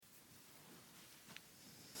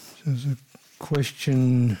There's a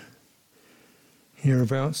question here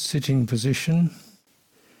about sitting position.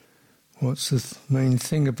 What's the main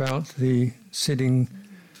thing about the sitting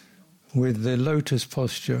with the lotus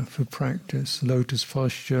posture for practice? Lotus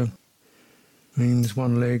posture means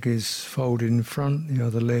one leg is folded in front, the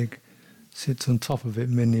other leg sits on top of it.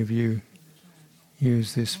 Many of you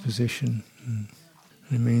use this position.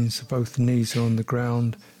 It means both the knees are on the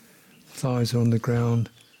ground, thighs are on the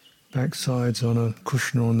ground, backside's on a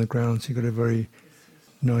cushion on the ground, so you've got a very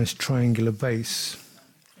nice triangular base.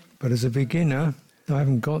 But as a beginner, I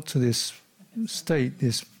haven't got to this state,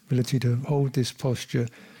 this ability to hold this posture,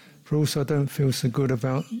 but also I don't feel so good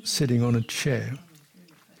about sitting on a chair.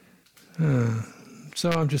 So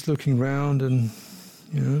I'm just looking round and,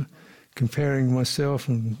 comparing myself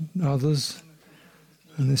and others,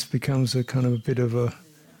 and this becomes a kind of a bit of a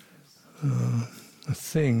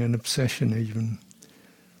thing, an obsession even.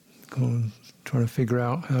 Trying to figure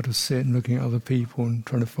out how to sit and looking at other people and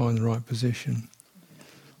trying to find the right position.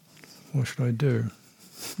 What should I do?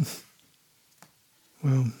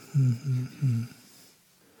 Well,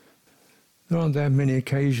 there aren't that many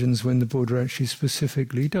occasions when the Buddha actually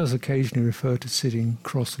specifically does occasionally refer to sitting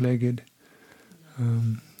cross-legged.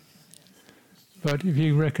 But if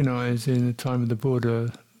you recognize in the time of the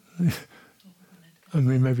Buddha, I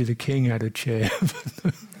mean, maybe the king had a chair,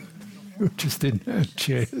 but you just didn't have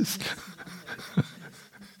chairs.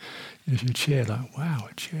 There's your chair, like, wow,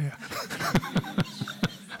 a chair.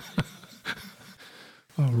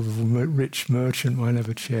 A rich merchant might have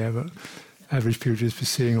a chair, but average people just be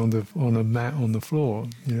sitting on a mat on the floor,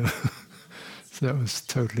 So that was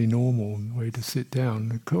totally normal way to sit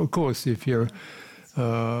down. Of course, if you're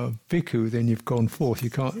bhikkhu, then you've gone forth. You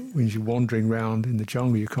can't, when you're wandering around in the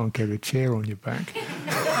jungle, you can't carry a chair on your back.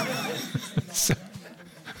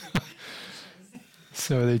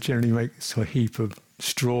 So they generally make a heap of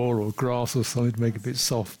straw or grass or something to make it a bit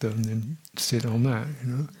softer, and then sit on that,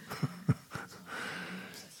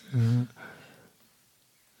 And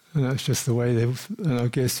that's just the way and I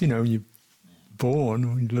guess, when you're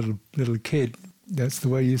born, when you're a little kid, that's the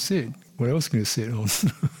way you sit. What else can you sit on?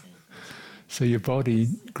 So your body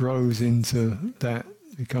grows into that,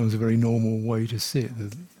 becomes a very normal way to sit.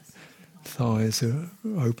 The thighs are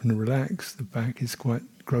open and relaxed, the back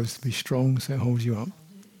grows to be strong, so it holds you up.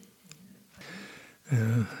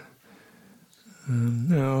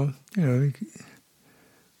 Now,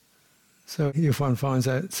 so if one finds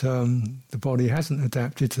that the body hasn't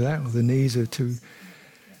adapted to that, or the knees are too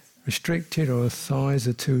restricted, or the thighs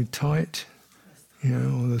are too tight,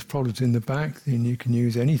 or there's problems in the back, then you can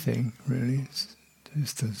use anything, really.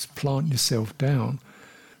 Just to plant yourself down.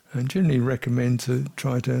 And generally recommend to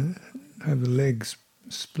try to have the legs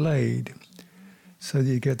splayed so that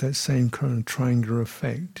you get that same kind of triangular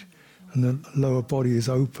effect. And the lower body is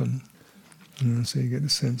open. So you get a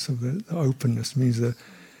sense of the openness. It means that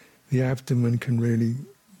the abdomen can really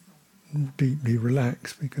deeply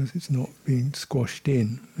relax because it's not being squashed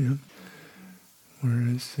in.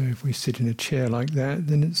 Whereas if we sit in a chair like that,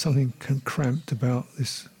 then it's something cramped about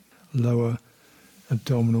this lower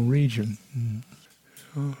abdominal region.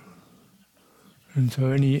 And so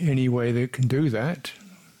any way that can do that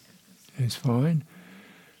is fine.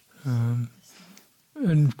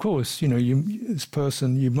 And of course, you as a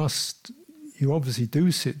person, you obviously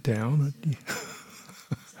do sit down.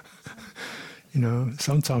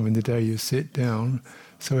 Sometime in the day you sit down.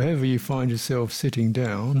 So however you find yourself sitting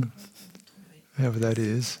down, however that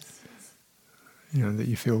is, that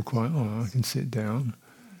you feel quite, I can sit down,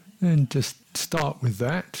 then just start with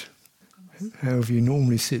that, however you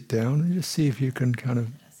normally sit down, and just see if you can kind of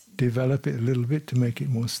develop it a little bit to make it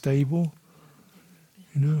more stable,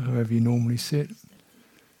 however you normally sit.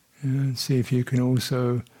 And see if you can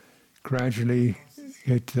also gradually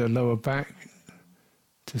get the lower back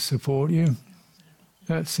to support you.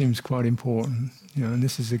 That seems quite important. And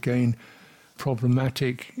this is again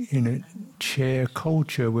problematic in a chair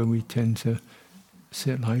culture where we tend to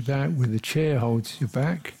sit like that, where the chair holds your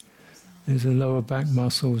back. There's the lower back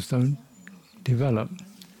muscles don't develop.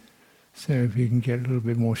 So if you can get a little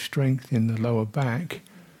bit more strength in the lower back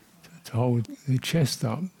to hold the chest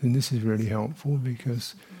up, then this is really helpful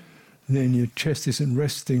because then your chest isn't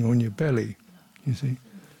resting on your belly, you see.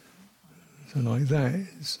 So like that,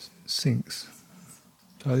 it sinks.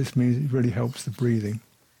 So this means it really helps the breathing.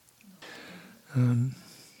 So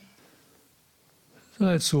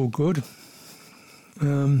that's all good.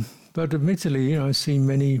 But admittedly, I've seen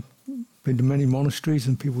been to many monasteries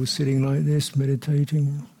and people sitting like this,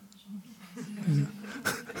 meditating.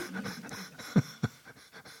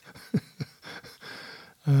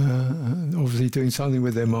 Obviously doing something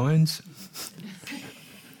with their minds.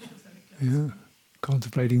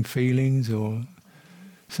 contemplating feelings, or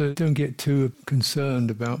so don't get too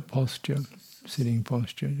concerned about posture, sitting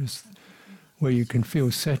posture, just where you can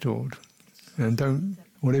feel settled, and don't,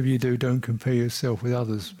 whatever you do, don't compare yourself with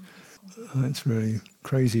others. That's really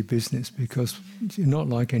crazy business, because you're not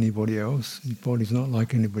like anybody else. Your body's not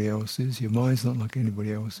like anybody else's. Your mind's not like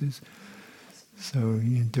anybody else's. So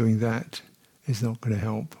doing that is not going to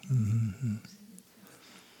help. Mm-hmm.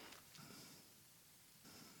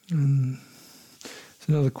 There's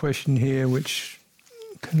another question here which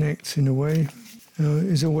connects in a way.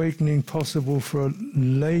 Is awakening possible for a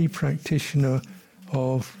lay practitioner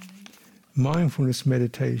of mindfulness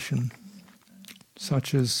meditation,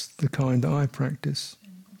 such as the kind I practice?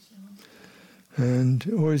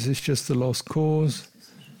 Or is this just a lost cause?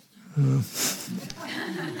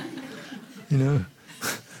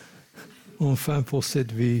 Enfin pour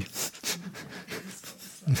cette vie.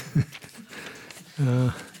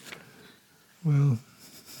 Well,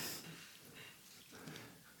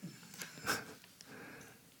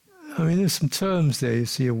 I mean, there's some terms there. You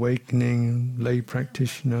see awakening, lay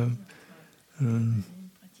practitioner,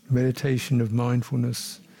 meditation of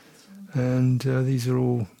mindfulness, and these are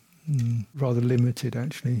all rather limited,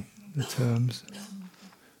 actually, the terms.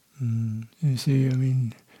 You see, I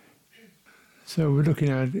mean, so we're looking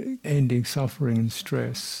at ending suffering and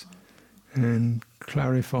stress, and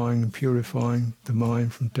clarifying and purifying the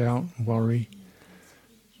mind from doubt, worry,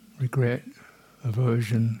 regret,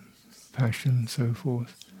 aversion, passion, so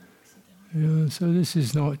forth. So this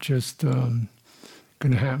is not just going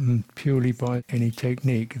to happen purely by any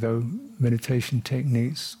technique, though meditation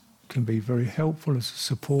techniques can be very helpful as a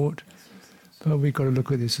support, but we've got to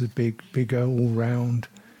look at this as a bigger, all-round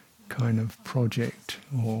kind of project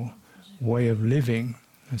or way of living,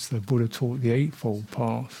 as the Buddha taught the Eightfold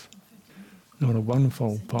Path, not a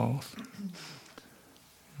one-fold path.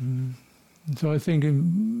 So I think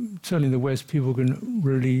certainly in the West, people can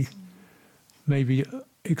really maybe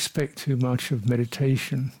expect too much of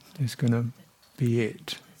meditation. It's going to be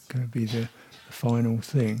it, going to be the final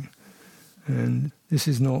thing. And this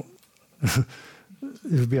is not, it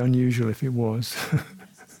would be unusual if it was.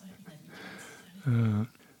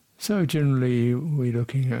 So generally we're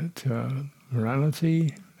looking at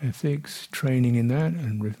morality, ethics, training in that,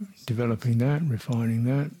 and developing that, refining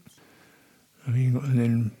that. I mean, and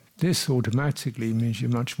then this automatically means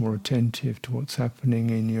you're much more attentive to what's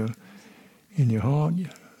happening in your heart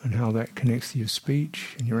and how that connects to your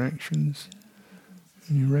speech and your actions.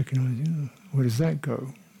 And you recognise, where does that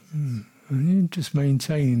go? And you just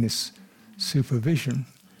maintaining this supervision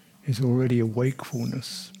is already a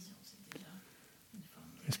wakefulness.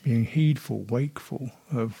 It's being heedful, wakeful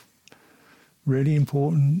of really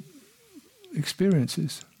important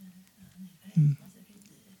experiences.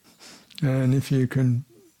 And if you can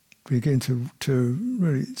begin to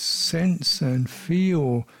really sense and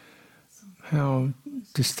feel how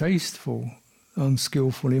distasteful,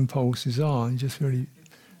 unskillful impulses are, you just really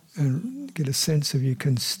get a sense of you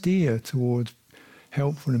can steer towards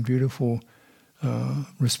helpful and beautiful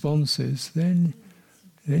responses, then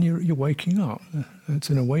you're waking up. That's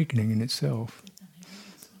an awakening in itself.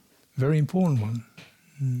 Very important one.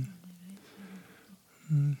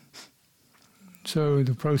 So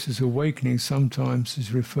the process of awakening sometimes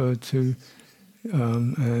is referred to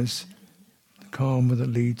as the karma that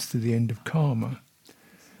leads to the end of karma.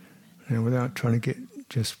 Now, without trying to get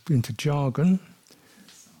just into jargon,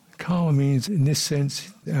 karma means, in this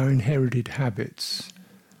sense, our inherited habits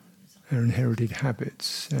and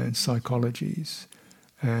psychologies,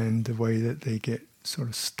 and the way that they get sort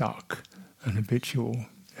of stuck and habitual,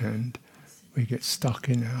 and we get stuck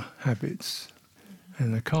in our habits.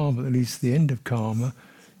 And the karma that leads to the end of karma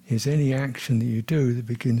is any action that you do that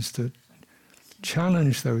begins to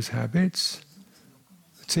challenge those habits,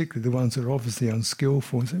 particularly the ones that are obviously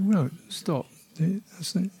unskillful, and say, no, stop,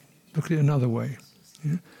 look at it another way.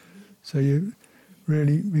 Yeah? So you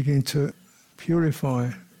really begin to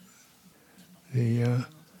purify the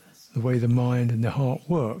way the mind and the heart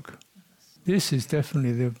work. This is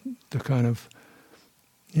definitely the kind of,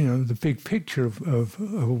 the big picture of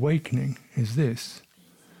awakening is this.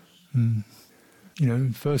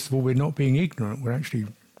 First of all, we're not being ignorant, we're actually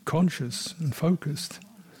conscious and focused.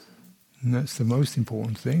 And that's the most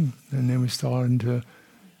important thing. And then we're starting to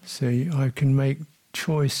say, I can make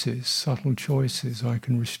choices, subtle choices. I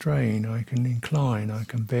can restrain, I can incline, I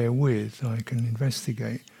can bear with, I can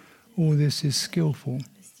investigate. All this is skillful.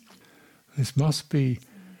 This must be,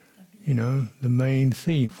 the main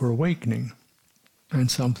theme for awakening, and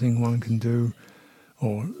something one can do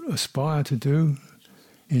or aspire to do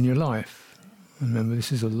in your life. Remember,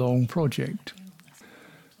 this is a long project.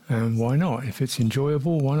 And why not? If it's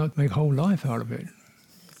enjoyable, why not make a whole life out of it?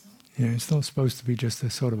 It's not supposed to be just a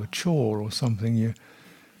sort of a chore or something you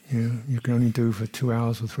can only do for 2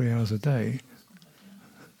 hours or 3 hours a day.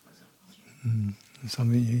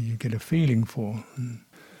 Something you get a feeling for.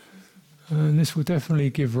 And this will definitely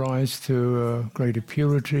give rise to greater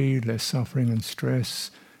purity, less suffering and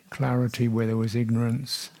stress, clarity where there was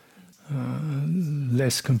ignorance,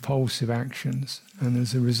 less compulsive actions. And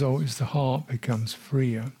as a result, the heart becomes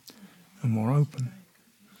freer and more open.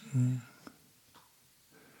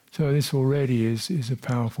 So this already is a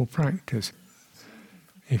powerful practice.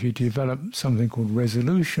 If you develop something called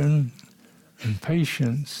resolution and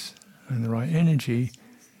patience and the right energy,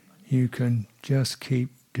 you can just keep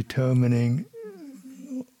determining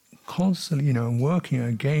constantly, working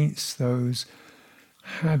against those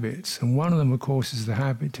habits. And one of them, of course, is the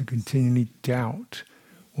habit to continually doubt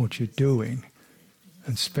what you're doing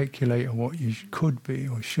and speculate on what you could be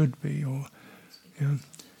or should be,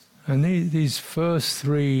 And these first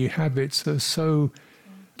three habits are so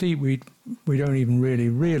deep we don't even really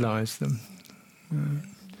realize them.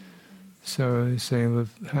 So, say, the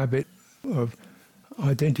habit of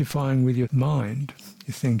identifying with your mind,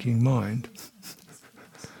 your thinking mind,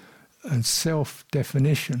 and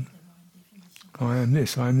self-definition. I am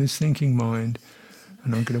this thinking mind,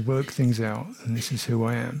 and I'm going to work things out, and this is who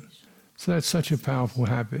I am. So that's such a powerful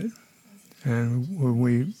habit, and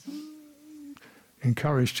we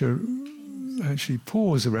encouraged to actually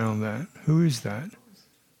pause around that. Who is that?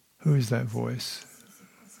 Who is that voice?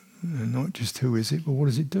 And not just who is it, but what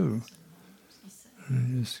does it do?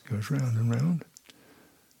 And it just goes round and round.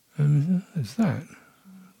 And there's that.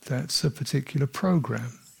 That's a particular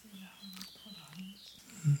program.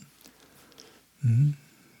 Mm-hmm.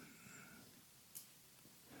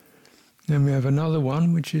 Then we have another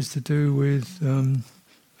one, which is to do with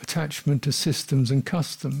attachment to systems and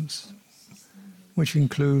customs, which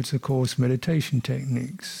includes, of course, meditation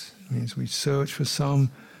techniques. It means we search for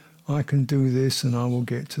I can do this and I will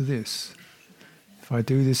get to this. If I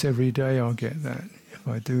do this every day, I'll get that. If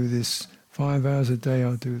I do this 5 hours a day,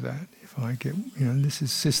 I'll do that. If I get, this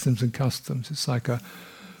is systems and customs. It's like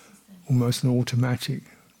almost an automatic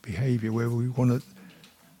behavior where we want to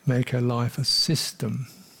make our life a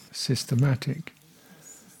systematic.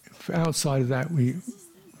 Outside of that, we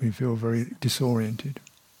feel very disoriented.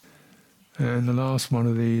 And the last one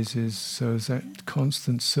of these is that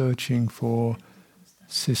constant searching for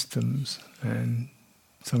systems and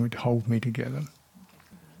something to hold me together.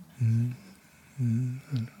 And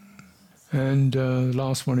the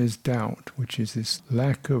last one is doubt, which is this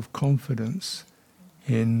lack of confidence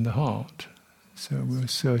in the heart. So we're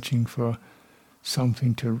searching for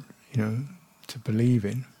something to believe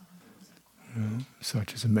in,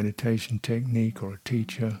 such as a meditation technique or a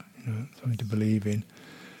teacher, something to believe in.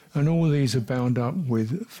 And all these are bound up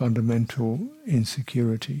with fundamental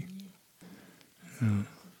insecurity.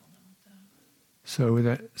 So with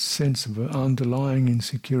that sense of underlying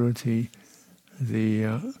insecurity, the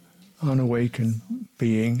unawakened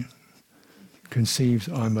being conceives,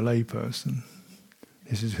 I'm a layperson.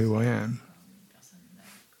 This is who I am.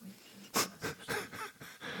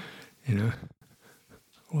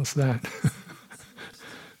 What's that?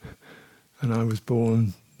 And I was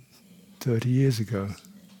born 30 years ago.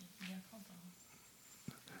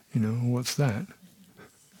 What's that?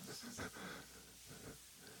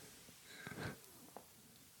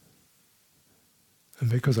 And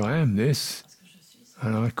because I am this,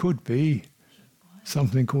 and I could be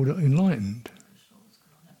something called enlightened.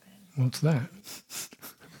 What's that?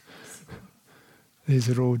 These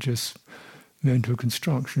are all just mental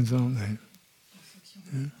constructions, aren't they?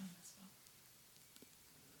 Yeah.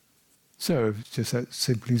 So, just that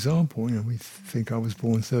simple example, we think I was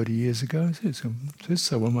born 30 years ago. It says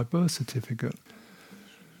so on my birth certificate.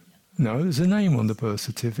 No, there's a name on the birth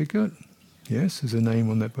certificate. Yes, there's a name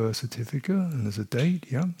on that birth certificate, and there's a date,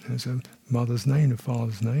 yeah. There's a mother's name, a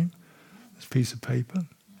father's name. There's a piece of paper,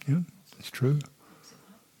 yeah, it's true.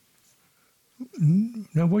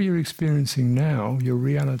 Now, what you're experiencing now, your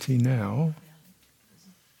reality now,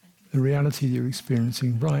 the reality you're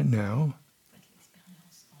experiencing right now,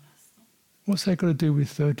 what's that got to do with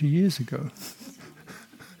 30 years ago?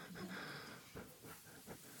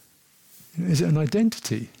 Is it an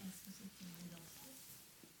identity?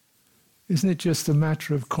 Isn't it just a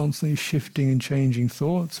matter of constantly shifting and changing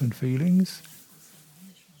thoughts and feelings,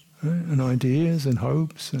 right? And ideas and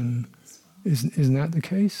hopes? And isn't that the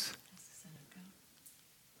case?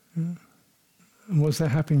 Yeah. And was that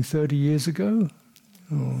happening 30 years ago?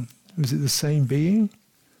 Or was it the same being?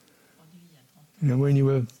 When you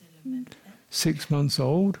were 6 months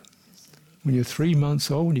old, When you're 3 months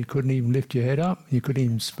old, you couldn't even lift your head up, you couldn't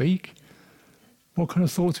even speak. What kind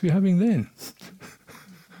of thoughts were you having then?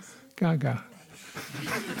 Gaga.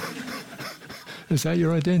 Is that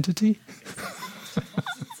your identity?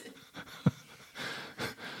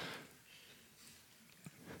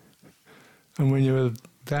 And when you were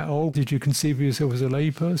that old, did you conceive of yourself as a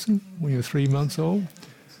lay person when you were 3 months old?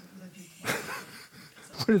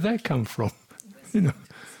 Where did that come from? You know.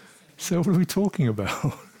 So what are we talking about?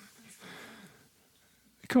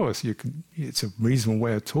 Of course, it's a reasonable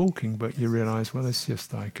way of talking, but you realise, well, it's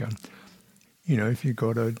just like, if you've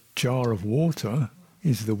got a jar of water,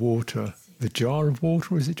 is the water the jar of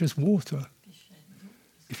water, or is it just water?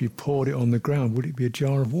 If you poured it on the ground, would it be a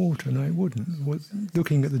jar of water? No, it wouldn't.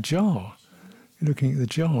 Looking at the jar,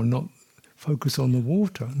 not focus on the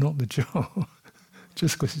water, not the jar.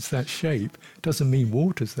 Just because it's that shape doesn't mean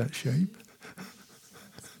water's that shape.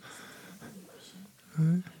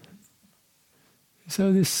 Right?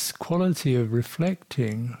 So this quality of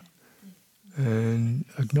reflecting and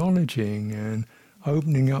acknowledging and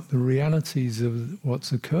opening up the realities of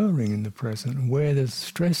what's occurring in the present and where there's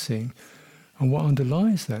stressing and what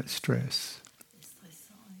underlies that stress,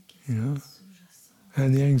 and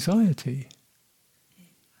the anxiety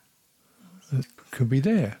that could be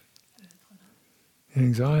there. The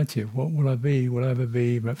anxiety of what will I be, will I ever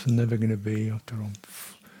be, perhaps I'm never going to be after all.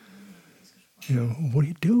 What are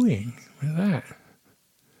you doing with that?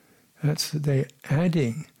 They're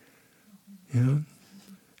adding,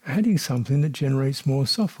 adding something that generates more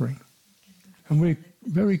suffering. And we're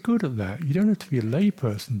very good at that. You don't have to be a lay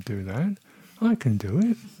person to do that. I can do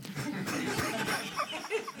it.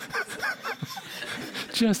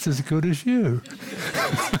 Just as good as you.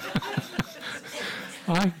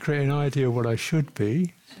 I can create an idea of what I should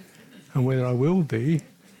be, and whether I will be,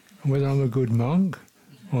 and whether I'm a good monk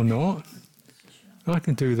or not. I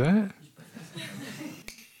can do that.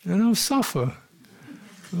 And I'll suffer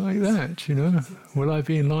like that, Will I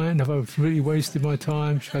be enlightened? Have I really wasted my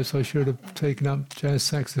time? Perhaps I should have taken up jazz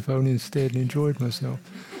saxophone instead and enjoyed myself.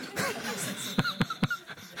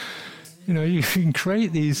 You can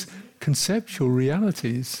create these conceptual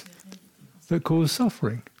realities that cause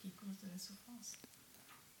suffering.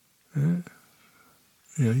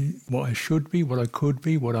 What I should be, what I could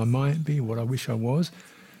be, what I might be, what I wish I was.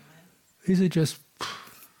 These are just,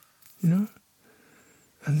 and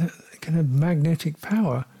that can have magnetic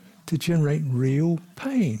power to generate real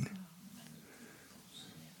pain.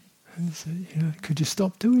 And so, could you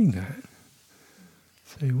stop doing that?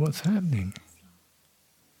 Say, what's happening?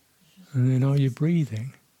 And then, are you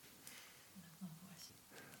breathing?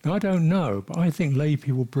 Now, I don't know, but I think lay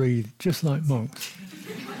people breathe just like monks.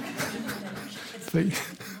 But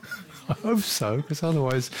I hope so, because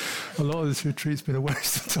otherwise a lot of this retreat's been a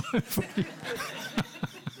waste of time for you.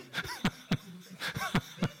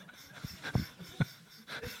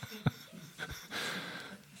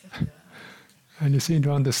 And you seem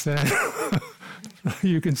to understand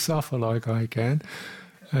you can suffer like I can,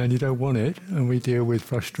 and you don't want it, and we deal with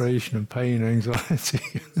frustration and pain and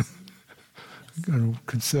anxiety and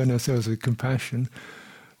concern ourselves with compassion.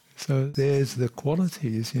 So there's the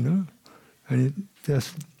qualities, and you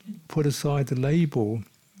just put aside the label,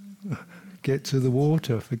 get to the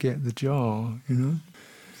water, forget the jar,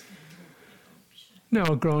 Now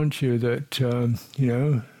I'll grant you that,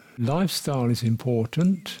 lifestyle is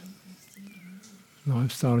important.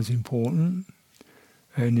 Lifestyle is important,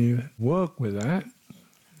 and you work with that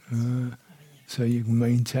so you can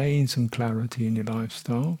maintain some clarity in your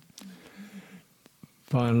lifestyle.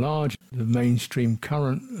 By and large, the mainstream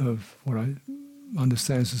current of what I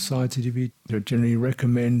understand society to be, generally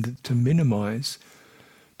recommend to minimize,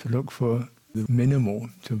 to look for the minimal,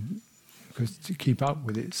 because to keep up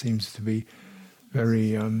with it seems to be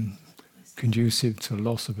very conducive to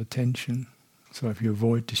loss of attention. So if you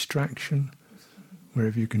avoid distraction,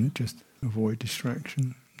 wherever you can just avoid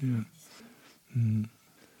distraction,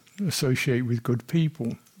 associate with good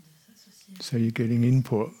people, so you're getting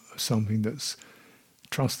input of something that's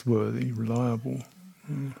trustworthy, reliable.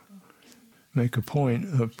 Make a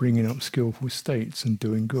point of bringing up skillful states and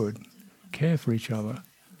doing good. Care for each other.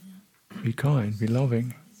 Be kind, be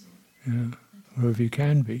loving, wherever you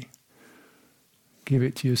can be. Give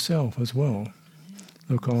it to yourself as well.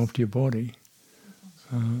 Look after your body.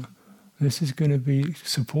 This is going to be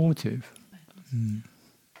supportive. And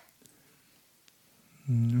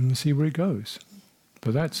we'll see where it goes.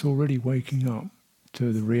 But that's already waking up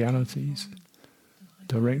to the realities,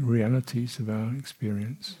 direct realities of our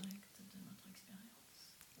experience.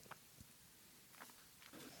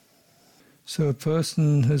 So a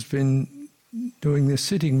person has been doing this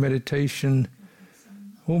sitting meditation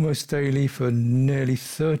almost daily for nearly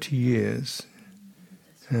 30 years.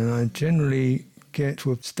 And I generally get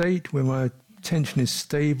to a state where my attention is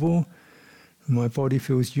stable, my body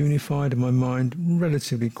feels unified, and my mind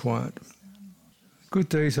relatively quiet. Good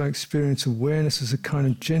days I experience awareness as a kind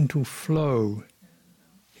of gentle flow,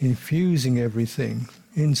 infusing everything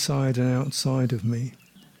inside and outside of me.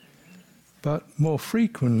 But more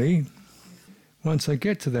frequently, once I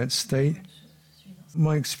get to that state,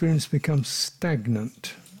 my experience becomes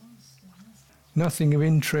stagnant. Nothing of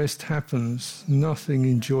interest happens, nothing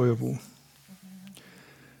enjoyable.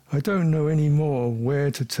 I don't know anymore where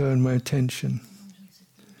to turn my attention.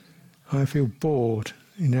 I feel bored,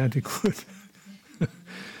 inadequate.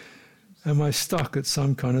 Am I stuck at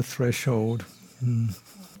some kind of threshold?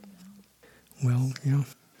 Well, yeah.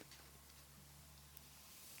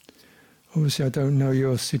 Obviously, I don't know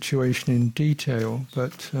your situation in detail,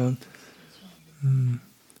 but I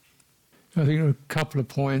think a couple of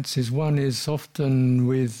points is one is often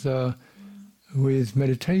with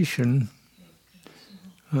meditation,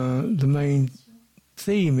 the main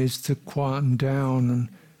theme is to quieten down and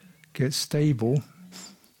get stable.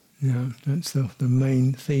 That's the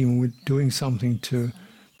main theme. We're doing something to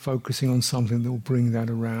focusing on something that will bring that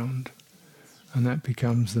around, and that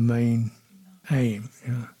becomes the main aim.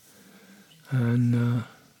 And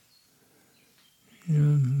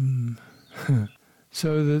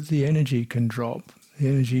so that the energy can drop. The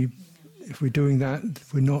energy, if we're doing that,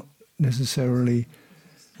 we're not necessarily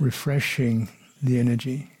refreshing the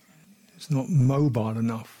energy. It's not mobile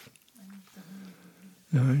enough.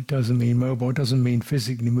 No, it doesn't mean mobile, it doesn't mean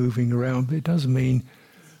physically moving around, but it does mean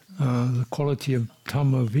the quality of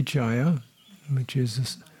Dhamma Vicaya, which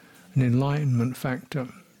is an enlightenment factor.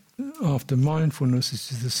 After mindfulness,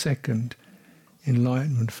 this is the second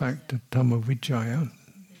enlightenment factor, Dhamma Vicaya.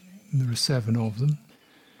 There are 7 of them.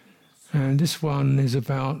 And this one is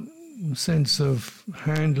about a sense of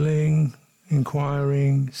handling,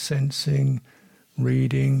 inquiring, sensing,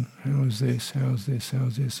 reading, how's this,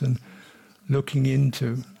 and looking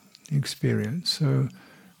into experience. So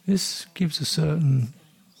this gives a certain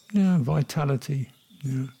vitality.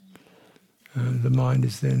 The mind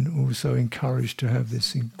is then also encouraged to have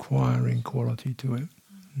this inquiring quality to it.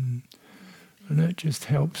 And that just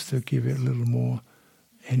helps to give it a little more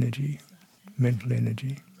energy, mental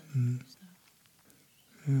energy.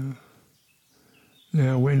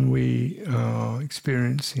 Now, when we are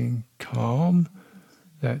experiencing calm,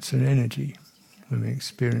 that's an energy. When we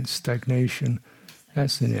experience stagnation,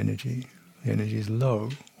 that's an energy. The energy is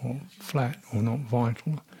low or flat or not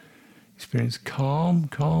vital. Experience calm.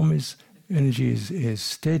 Calm is energy is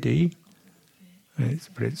steady,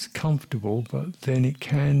 but it's comfortable. But then it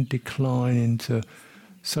can decline into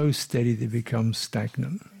so steady that it becomes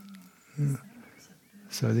stagnant.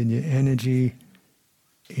 So then your energy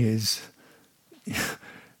is,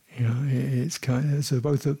 it's kind of, so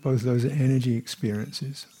both of those are energy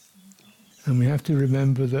experiences. And we have to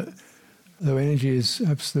remember that though energy is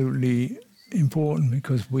absolutely important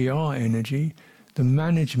because we are energy, the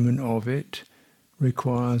management of it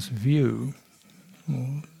requires view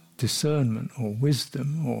or discernment or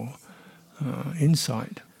wisdom or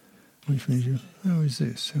insight, which means, how is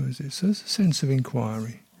this? So it's a sense of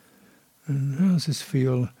inquiry. And how does this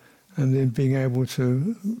feel? And then being able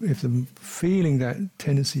to, if I'm feeling that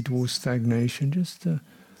tendency towards stagnation, just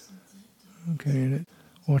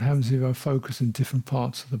what happens if I focus in different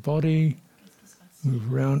parts of the body,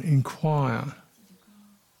 move around, inquire.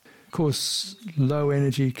 Of course, low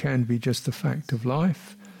energy can be just a fact of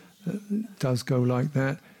life. It does go like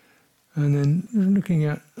that. And then looking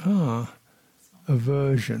at,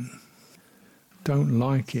 aversion. Don't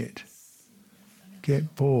like it.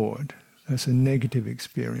 Get bored. That's a negative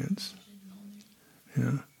experience.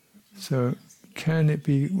 So can it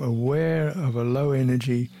be aware of a low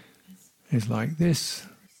energy is like this?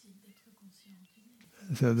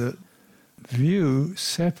 So the view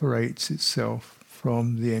separates itself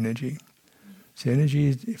from the energy. So energy,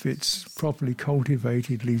 if it's properly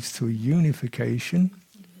cultivated, leads to a unification.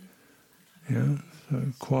 So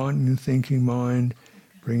quieting the thinking mind,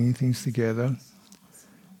 bringing things together.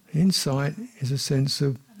 Insight is a sense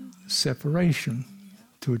of separation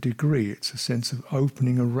to a degree. It's a sense of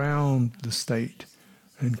opening around the state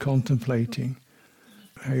and contemplating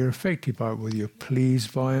how you're affected by it, whether you're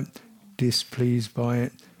pleased by it, displeased by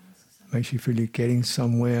it, makes you feel you're getting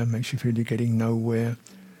somewhere, makes you feel you're getting nowhere.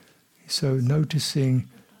 So noticing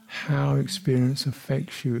how experience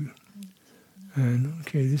affects you. And,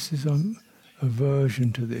 this is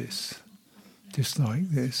aversion to this, dislike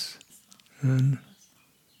this. And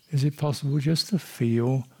is it possible just to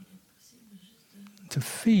feel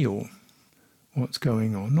what's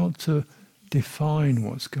going on, not to define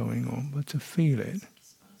what's going on, but to feel it.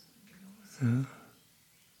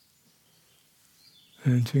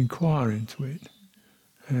 And to inquire into it,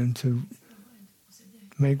 and to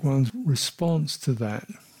make one's response to that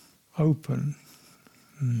open.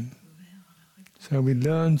 So we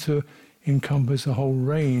learn to encompass a whole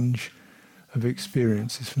range of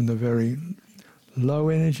experiences, from the very low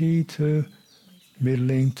energy to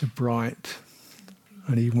middling to bright,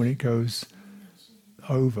 and even when it goes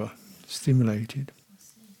over, stimulated.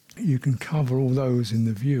 You can cover all those in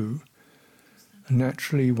the view, and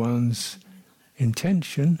naturally one's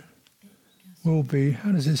intention will be,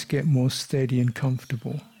 how does this get more steady and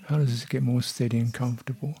comfortable? How does this get more steady and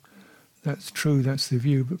comfortable? That's true, that's the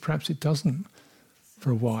view, but perhaps it doesn't for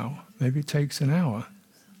a while. Maybe it takes an hour.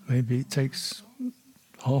 Maybe it takes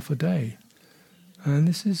half a day. And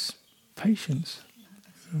this is patience.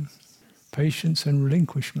 Patience and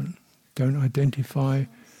relinquishment. Don't identify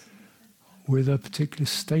with a particular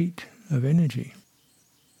state of energy.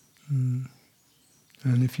 And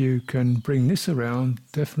if you can bring this around,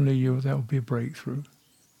 definitely that will be a breakthrough.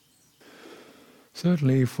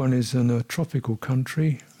 Certainly if one is in a tropical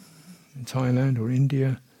country, in Thailand or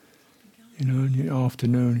India, in the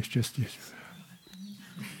afternoon it's just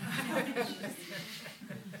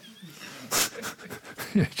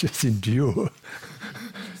just endure.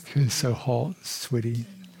 It's so hot, sweaty,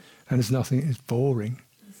 and there's nothing, it's boring.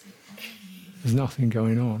 There's nothing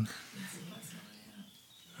going on.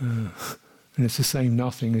 And it's the same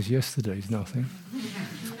nothing as yesterday's nothing.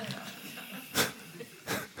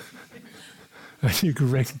 And you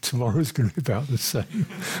can reckon tomorrow's going to be about the same.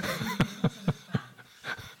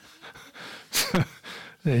 So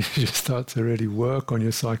then you just start to really work on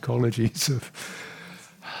your psychologies of,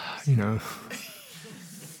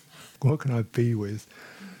 what can I be with?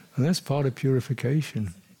 And that's part of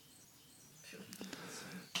purification.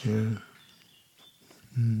 Yeah.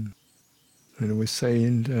 And we're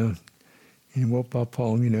saying in Wat Pa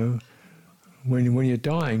Pong, when you're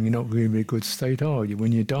dying, you're not going to be in a good state, are you?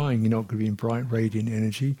 When you're dying, you're not going to be in bright, radiant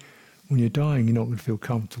energy. When you're dying, you're not going to feel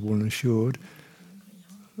comfortable and assured.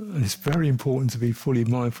 And it's very important to be fully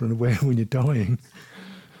mindful and aware when you're dying.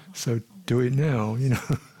 So do it now,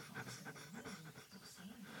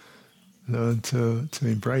 Learn to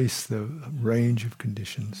embrace the range of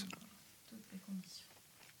conditions.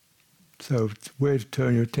 So where to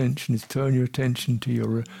turn your attention is turn your attention to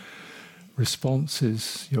your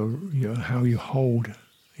responses, your how you hold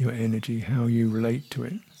your energy, how you relate to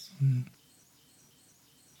it.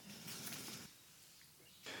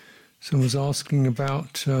 Someone was asking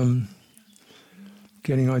about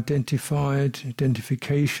getting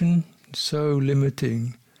identification, so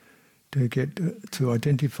limiting to get to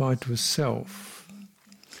identify to a self,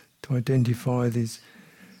 to identify these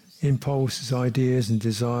impulses, ideas and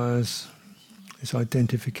desires, this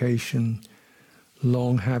identification,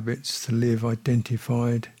 long habits to live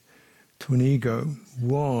identified to an ego.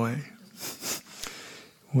 Why?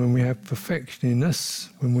 When we have perfection in us,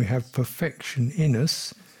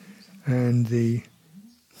 and the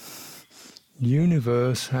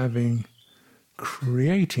universe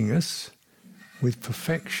creating us with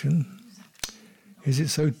perfection, is it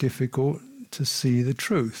so difficult to see the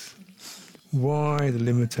truth? Why the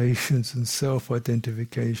limitations and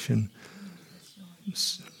self-identification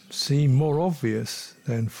seem more obvious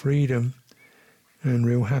than freedom and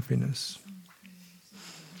real happiness?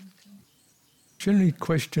 Generally,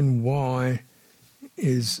 question why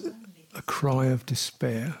is a cry of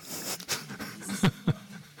despair,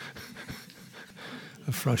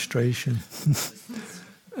 of frustration,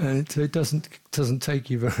 and it doesn't take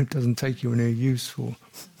you anywhere useful.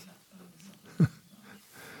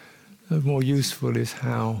 The more useful is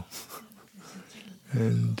how,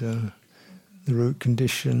 and the root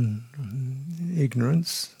condition,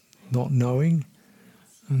 ignorance, not knowing.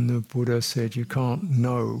 And the Buddha said you can't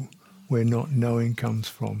know where not knowing comes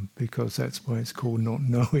from, because that's why it's called not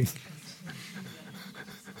knowing.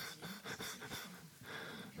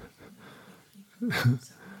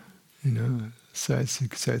 So it's a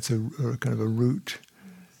kind of a root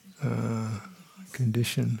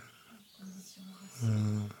condition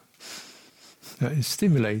that is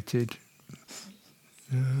stimulated,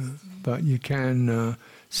 but you can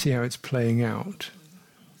see how it's playing out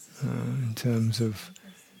in terms of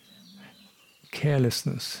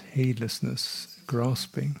carelessness, heedlessness,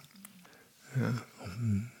 grasping.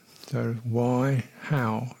 So why,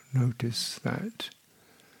 how, notice that.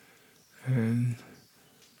 And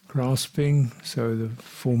grasping, so the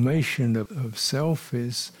formation of self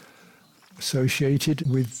is associated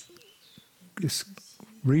with this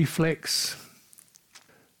reflex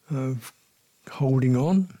of holding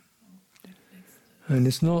on. And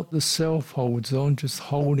it's not the self holds on, just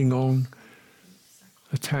holding on.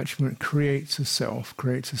 Attachment creates a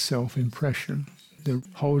self-impression. The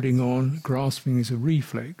holding on, grasping is a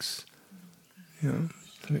reflex. So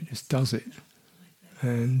it just does it.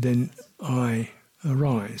 And then I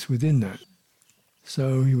arise within that.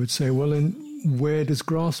 So you would say, well, then where does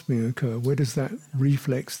grasping occur? Where does that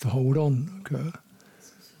reflex to hold on occur?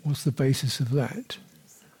 What's the basis of that?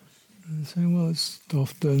 And say, well, it's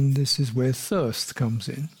often this is where thirst comes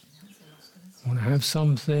in. I want to have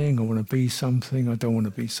something, I want to be something, I don't want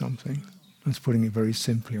to be something. That's putting it very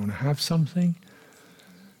simply. I want to have something.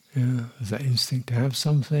 There's that instinct to have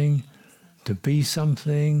something, to be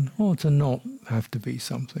something, or to not have to be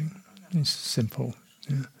something. It's simple.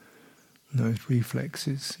 Those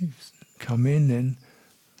reflexes come in, and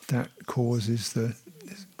that causes the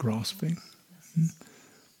grasping.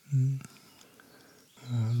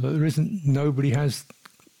 But nobody has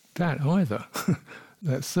that either.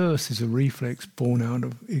 That thirst is a reflex born out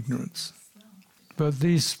of ignorance. But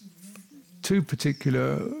these two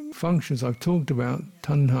particular functions I've talked about,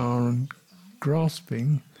 tanha and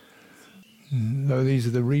grasping, though these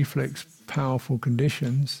are the reflex powerful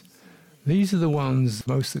conditions, these are the ones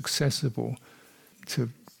most accessible to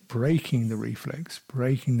breaking the reflex,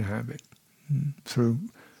 breaking the habit, through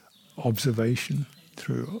observation,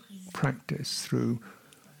 through practice, through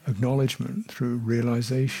acknowledgement, through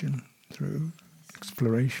realization, through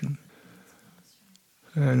exploration.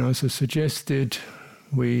 And as I suggested,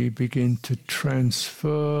 we begin to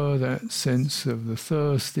transfer that sense of the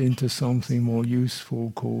thirst into something more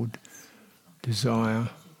useful called desire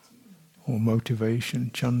or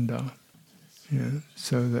motivation, chanda.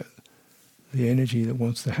 So that the energy that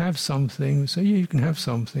wants to have something, so you can have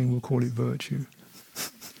something, we'll call it virtue.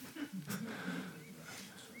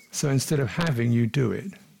 So instead of having, you do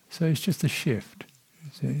it. So it's just a shift.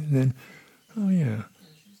 And then, and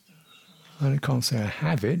I can't say I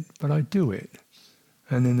have it, but I do it.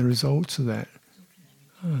 And then the results of that,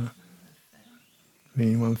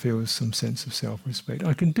 meaning one feels some sense of self-respect.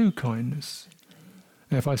 I can do kindness.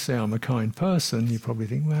 Now, if I say I'm a kind person, you probably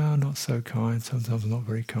think, well, not so kind, sometimes I'm not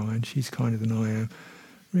very kind, she's kinder than I am.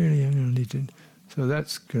 Really, I'm going to need to... So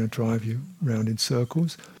that's going to drive you round in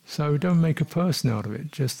circles. So don't make a person out of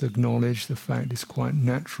it. Just acknowledge the fact it's quite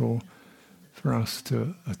natural for us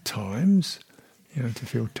to, at times, to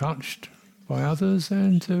feel touched by others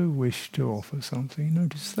and to wish to offer something.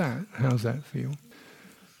 Notice that. How's that feel?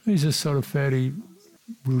 These are sort of fairly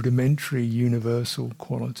rudimentary, universal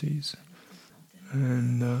qualities.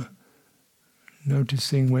 And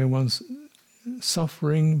noticing where one's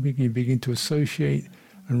suffering, you begin to associate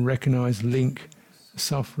and recognize, link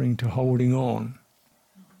suffering to holding on.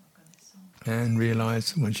 And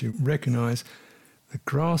realize, once you recognize the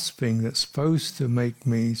grasping that's supposed to make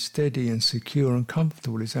me steady and secure and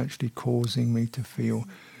comfortable is actually causing me to feel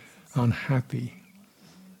unhappy.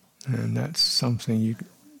 And that's something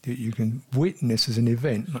that you can witness as an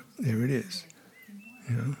event. Like, there it is.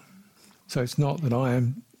 So it's not that I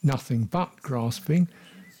am nothing but grasping,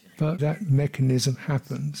 but that mechanism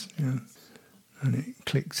happens, and it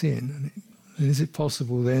clicks in. And is it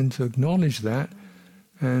possible then to acknowledge that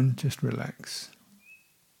and just relax?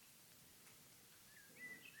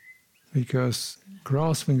 Because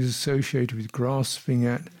grasping is associated with grasping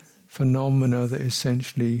at phenomena that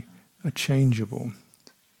essentially are changeable.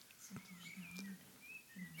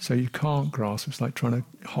 So you can't grasp. It's like trying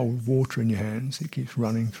to hold water in your hands. It keeps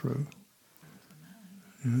running through.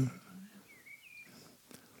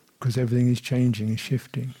 Because everything is changing and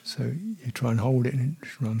shifting. So you try and hold it and it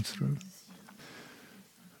just runs through.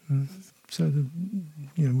 So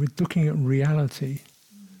we're looking at reality.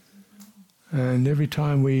 And every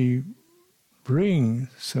time we bring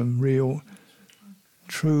some real,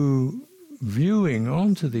 true viewing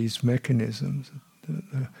onto these mechanisms,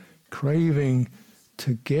 the craving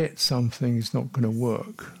to get something is not going to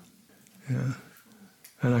work.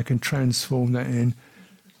 And I can transform that in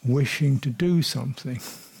wishing to do something.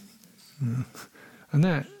 And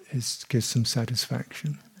that gives some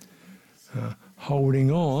satisfaction.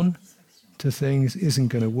 Holding on to things isn't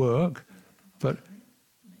going to work, but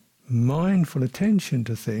mindful attention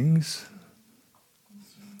to things,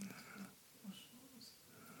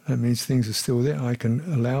 that means things are still there. I can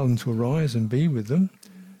allow them to arise and be with them.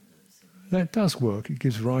 That does work. It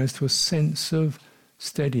gives rise to a sense of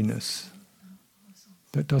steadiness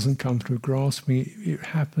that doesn't come through grasping. It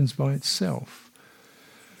happens by itself.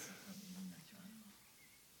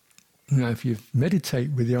 Now, if you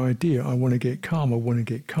meditate with the idea, I want to get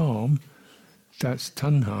calm, that's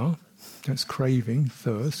tanha, that's craving,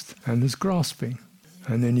 thirst, and there's grasping.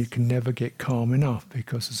 And then you can never get calm enough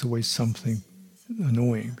because there's always something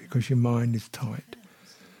annoying because your mind is tight.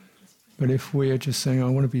 But if we are just saying, I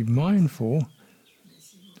want to be mindful,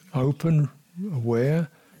 open, aware,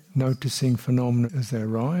 noticing phenomena as they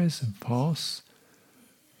arise and pass,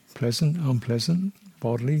 pleasant, unpleasant,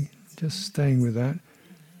 bodily, just staying with that,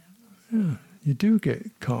 yeah, you do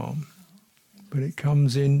get calm, but it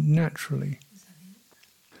comes in naturally.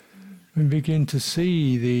 We begin to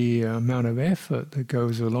see the amount of effort that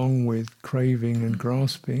goes along with craving and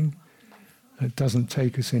grasping. It doesn't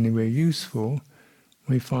take us anywhere useful.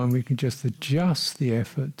 We find we can just adjust the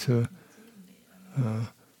effort to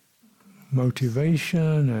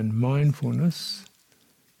motivation and mindfulness.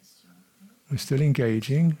 We're still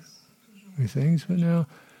engaging with things, but now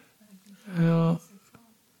our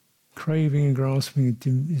craving and grasping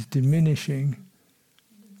is diminishing,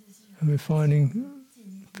 and we're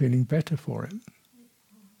feeling better for it.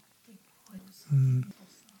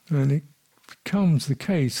 And it becomes the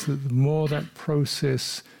case that the more that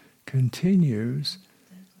process continues,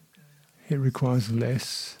 it requires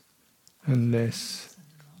less and less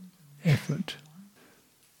effort,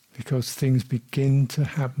 because things begin to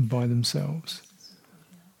happen by themselves.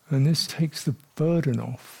 And this takes the burden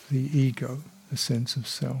off the ego, the sense of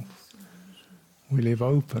self. We live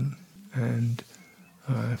open, and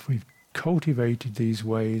if we've cultivated these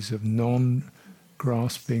ways of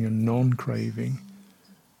non-grasping and non-craving,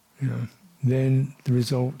 then the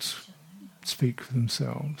results speak for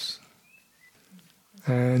themselves.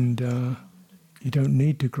 And you don't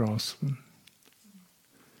need to grasp them.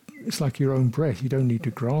 It's like your own breath. You don't need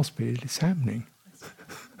to grasp it. It's happening.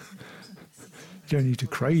 You don't need to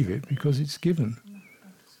crave it because it's given.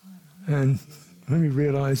 And when we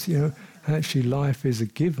realize, actually life is a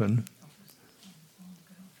given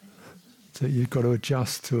that you've got to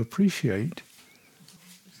adjust to appreciate,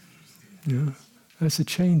 that's a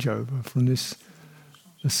changeover from this,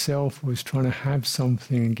 the self was trying to have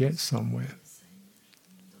something and get somewhere.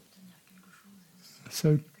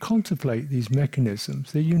 So contemplate these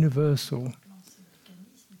mechanisms. They're universal.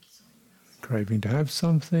 Craving to have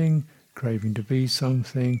something, craving to be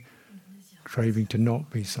something, craving to not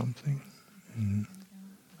be something.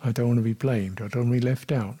 I don't want to be blamed. I don't want to be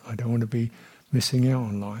left out. I don't want to be missing out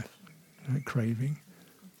on life. That craving.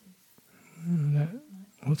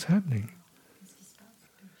 What's happening?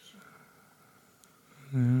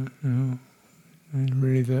 And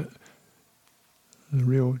really the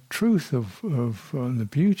real truth of the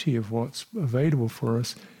beauty of what's available for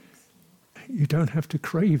us, you don't have to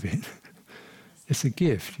crave it. It's a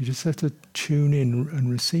gift. You just have to tune in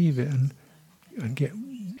and receive it and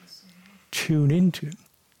tune into it,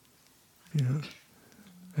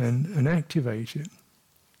 and activate it.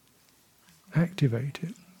 Activate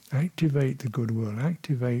it. Activate the goodwill.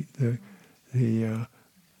 Activate the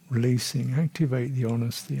releasing. Activate the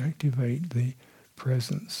honesty. Activate the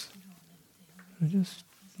presence. And just,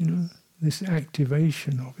 this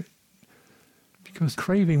activation of it. Because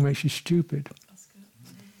craving makes you stupid.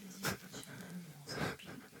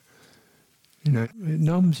 It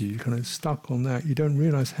numbs you. You're kind of stuck on that. You don't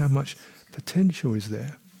realize how much potential is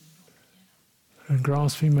there. And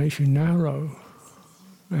grasping makes you narrow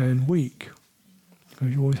and weak. Because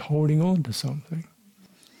you're always holding on to something.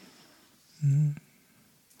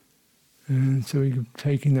 And so we're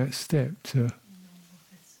taking that step to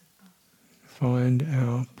find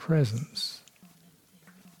our presence.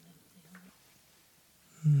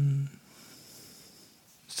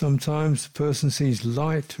 Sometimes the person sees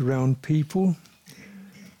light around people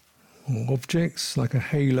or objects, like a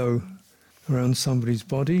halo around somebody's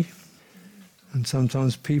body. And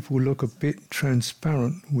sometimes people look a bit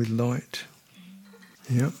transparent with light.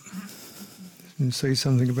 Yep. And say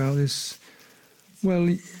something about this. Well,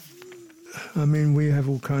 we have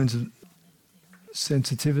all kinds of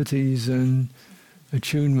sensitivities and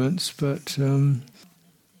attunements, but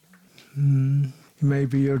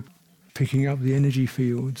maybe you're picking up the energy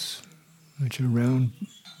fields which are around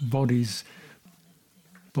bodies.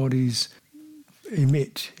 Bodies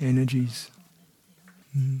emit energies,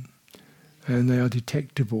 and they are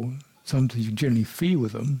detectable. Sometimes you can generally feel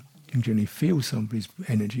them. You can generally feel somebody's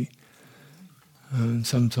energy, and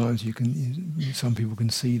sometimes some people can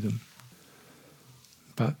see them.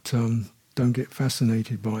 But don't get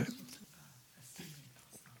fascinated by it.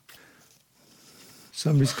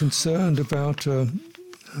 Somebody's concerned about a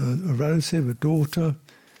relative, a daughter,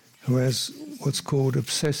 who has what's called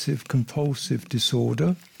obsessive compulsive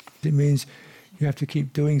disorder. It means you have to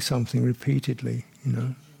keep doing something repeatedly,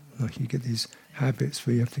 like you get these habits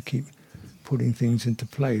where you have to keep putting things into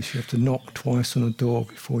place. You have to knock twice on a door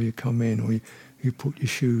before you come in, or you put your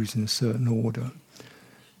shoes in a certain order.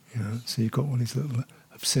 So you've got all these little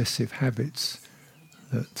obsessive habits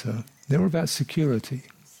that they're all about security.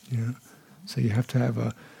 So you have to have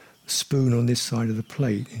a spoon on this side of the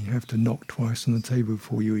plate, and you have to knock twice on the table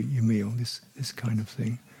before you eat your meal. This kind of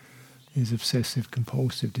thing. These obsessive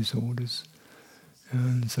compulsive disorders.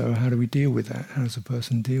 And so how do we deal with that? How does a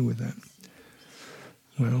person deal with that?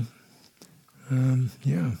 Well, I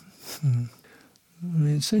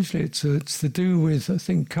mean, essentially it's to do with, I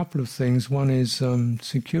think, a couple of things. One is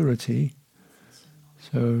security.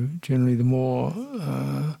 So generally the more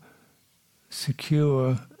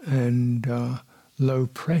secure and low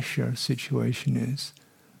pressure a situation is,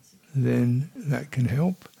 then that can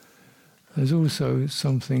help. There's also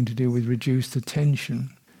something to do with reduced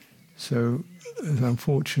attention. So an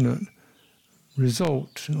unfortunate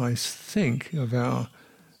result, I think, of our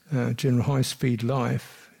general high-speed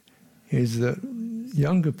life is that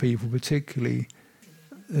younger people particularly,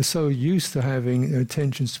 they're so used to having an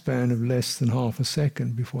attention span of less than half a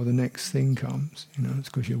second before the next thing comes. It's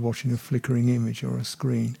because you're watching a flickering image or a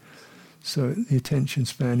screen. So the attention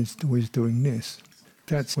span is always doing this.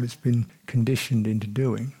 That's what it's been conditioned into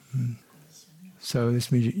doing. So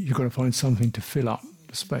this means you've got to find something to fill up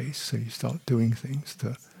the space. So you start doing things,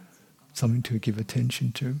 something to give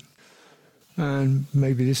attention to. And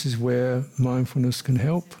maybe this is where mindfulness can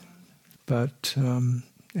help. But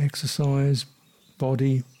exercise,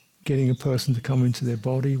 body, getting a person to come into their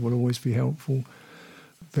body will always be helpful.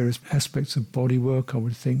 Various aspects of body work I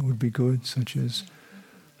would think would be good, such as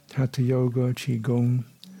Hatha Yoga, Qigong,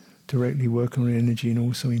 directly working on energy and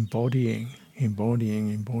also embodying,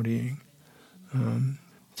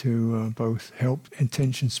 to both help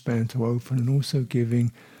attention span to open and also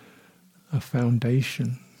giving a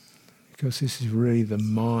foundation, because this is really the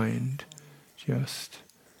mind just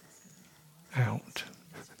out.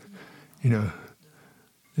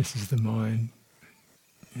 This is the mind.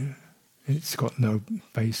 It's got no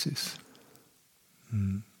basis.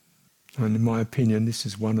 And in my opinion, this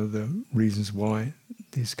is one of the reasons why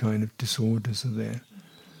these kind of disorders are there.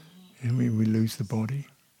 And we lose the body.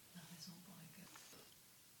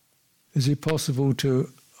 Is it possible to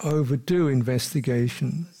overdo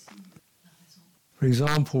investigation? For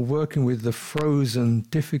example, working with the frozen,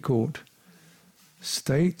 difficult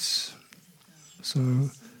states.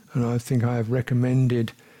 And I think I have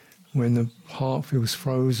recommended when the heart feels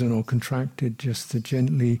frozen or contracted, just to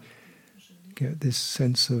gently get this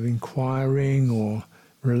sense of inquiring or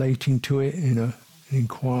relating to it in an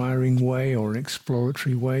inquiring way or an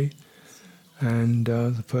exploratory way. And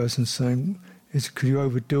the person saying, could you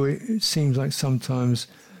overdo it? It seems like sometimes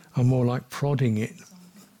I'm more like prodding it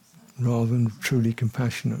rather than truly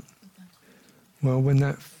compassionate. Well, when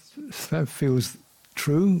that feels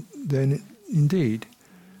true, then indeed,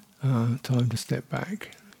 time to step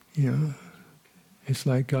back. It's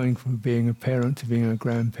like going from being a parent to being a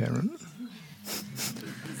grandparent.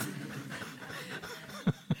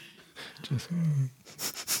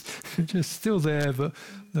 just still there, but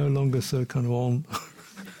no longer so kind of on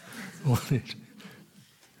it.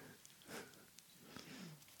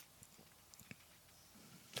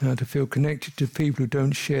 How to feel connected to people who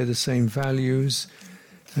don't share the same values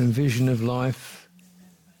and vision of life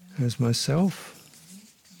as myself.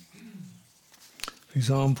 For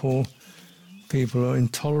example, people are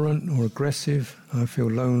intolerant or aggressive. I feel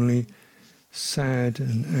lonely, sad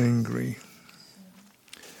and angry.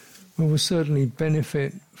 We will certainly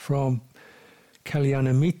benefit from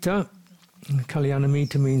Kalyanamita.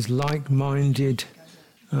 Kalyanamita means like-minded,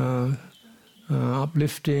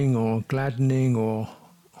 uplifting or gladdening or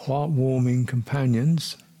heartwarming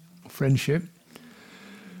companions, friendship.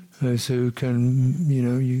 Those who can, you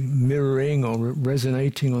mirroring or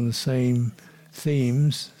resonating on the same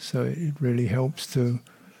themes, so it really helps to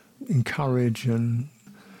encourage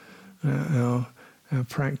our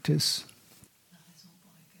practice.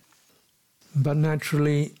 But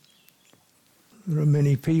naturally, there are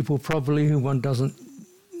many people probably who one doesn't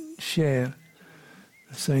share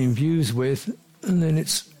the same views with, and then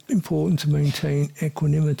it's important to maintain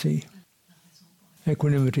equanimity.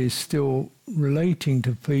 Equanimity is still relating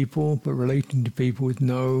to people, but relating to people with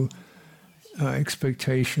no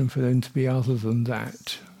expectation for them to be other than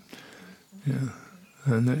that.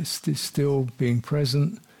 And it's still being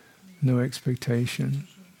present, no expectation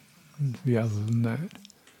to be other than that.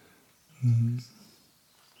 And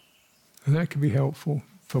that can be helpful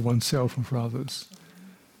for oneself and for others,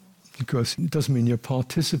 because it doesn't mean you're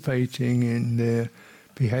participating in their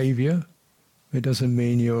behavior. It doesn't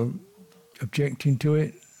mean you're objecting to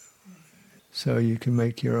it. So you can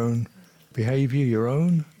make your own behavior your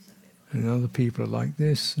own, and other people are like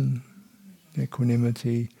this, and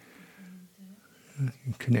equanimity You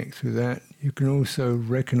can connect through that. You can also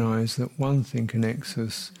recognize that one thing connects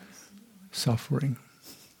us, suffering.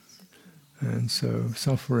 And so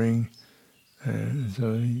suffering, and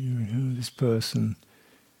so this person,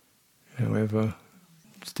 however,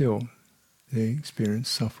 still they experience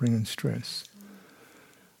suffering and stress.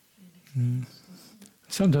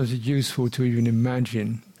 Sometimes it's useful to even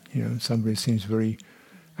imagine, somebody seems very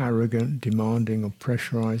arrogant, demanding, or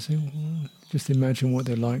pressurizing. Well, just imagine what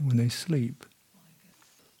they're like when they sleep.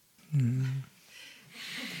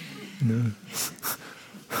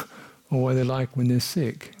 Or what they're like when they're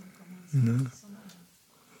sick,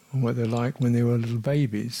 or what they're like when they were little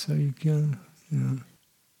babies. So you can,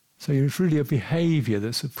 So it's really a behavior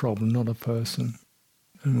that's a problem, not a person.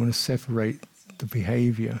 And we want to separate the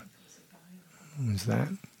behavior. There's that,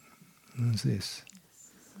 and there's this.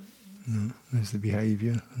 There's the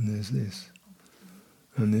behavior, and there's this.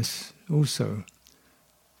 And this also,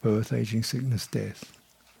 birth, aging, sickness, death.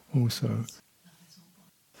 Also,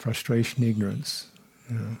 frustration, ignorance,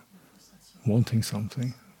 wanting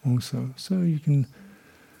something also. So you can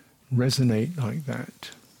resonate like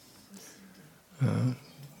that.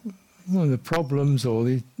 One of the problems or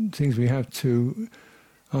the things we have to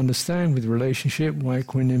understand with relationship, why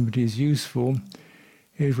equanimity is useful,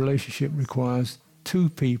 is relationship requires two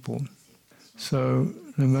people. So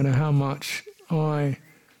no matter how much I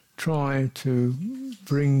try to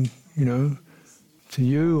bring, to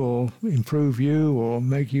you or improve you or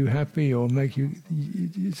make you happy or make you,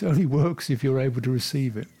 it only works if you're able to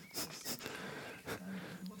receive it.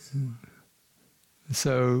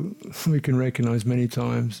 So we can recognize many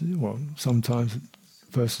times, sometimes the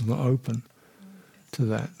person's not open to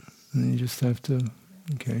that. And you just have to,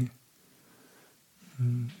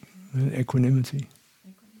 equanimity.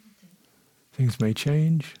 Things may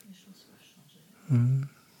change.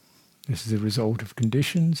 This is a result of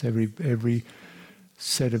conditions. Every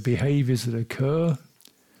set of behaviors that occur,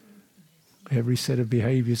 every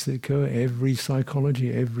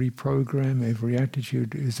psychology, every program, every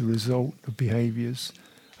attitude is a result of behaviors,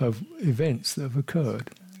 of events that have occurred,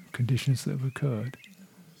 conditions that have occurred.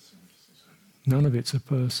 None of it's a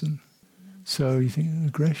person. So you think,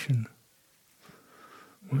 aggression.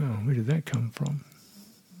 Wow, where did that come from?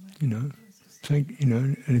 And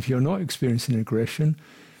if you're not experiencing aggression,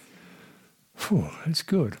 that's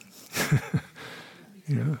good.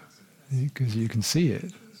 Because you can see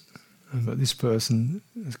it. But this person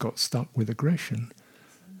has got stuck with aggression.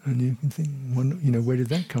 And you can think, where did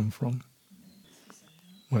that come from?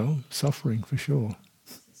 Well, suffering for sure.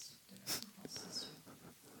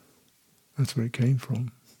 That's where it came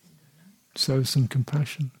from. So some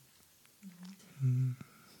compassion.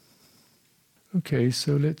 Okay,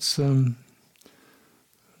 so let's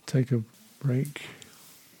take a break.